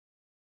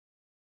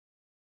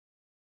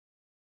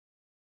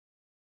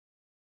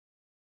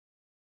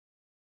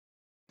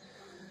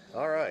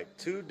Alright,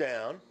 2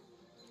 down.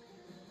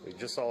 We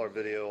just saw our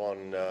video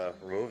on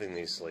removing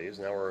these sleeves.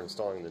 Now we're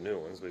installing the new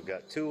ones. We've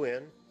got 2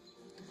 in,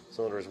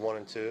 cylinders 1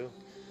 and 2.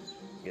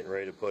 Getting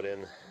ready to put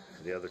in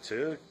the other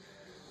 2.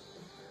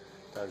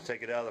 Time to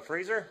take it out of the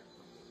freezer.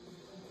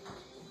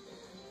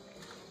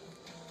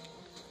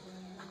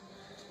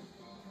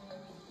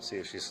 See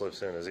if she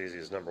slips in as easy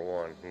as number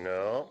 1.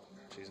 No,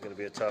 she's going to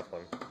be a tough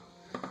one.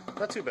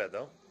 Not too bad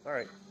though.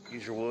 Alright,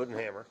 use your wood and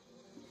hammer.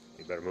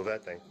 You better move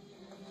that thing.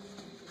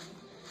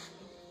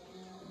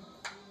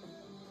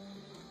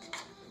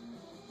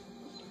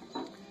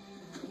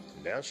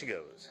 And down she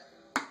goes.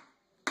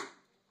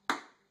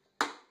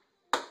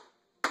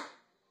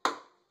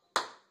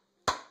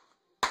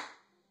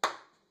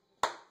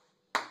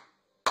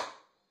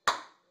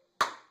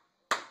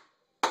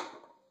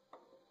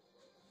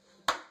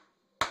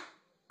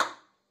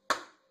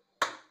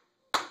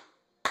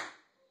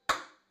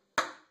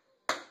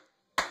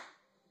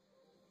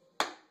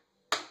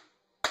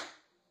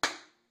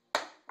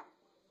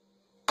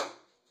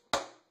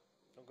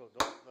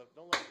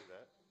 Don't let her do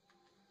that.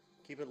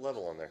 Keep it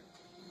level on there.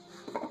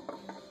 Now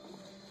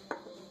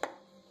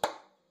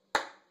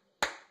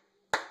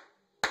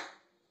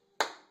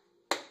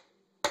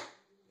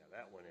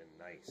that went in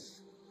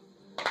nice.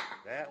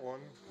 That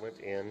one went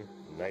in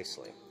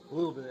nicely. A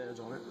little bit of edge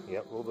on it.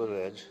 Yep, a little bit of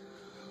edge.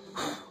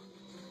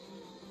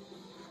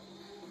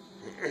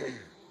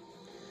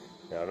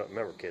 Now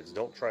remember, kids,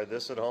 don't try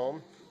this at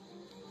home.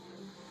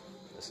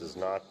 This is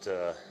not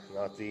the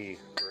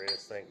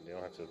greatest thing. You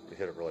don't have to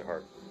hit it really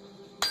hard.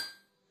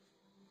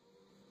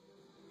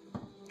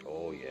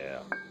 Oh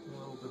yeah. A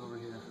little bit over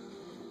here.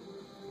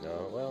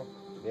 No, well,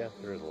 yeah,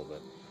 there is a little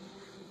bit.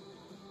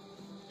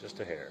 Just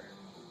a hair.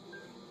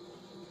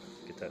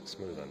 Get that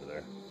smooth under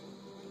there.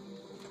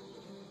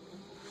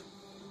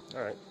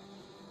 All right.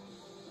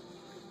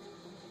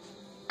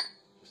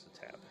 Just a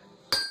tap.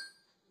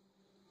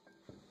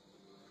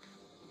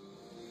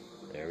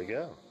 There we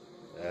go.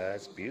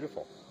 That's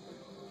beautiful.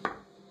 All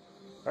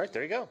right,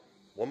 there you go.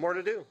 One more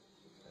to do,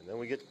 and then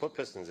we get to put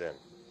pistons in.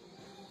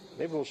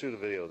 Maybe we'll shoot a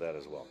video of that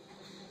as well.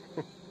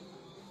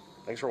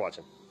 Thanks for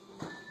watching.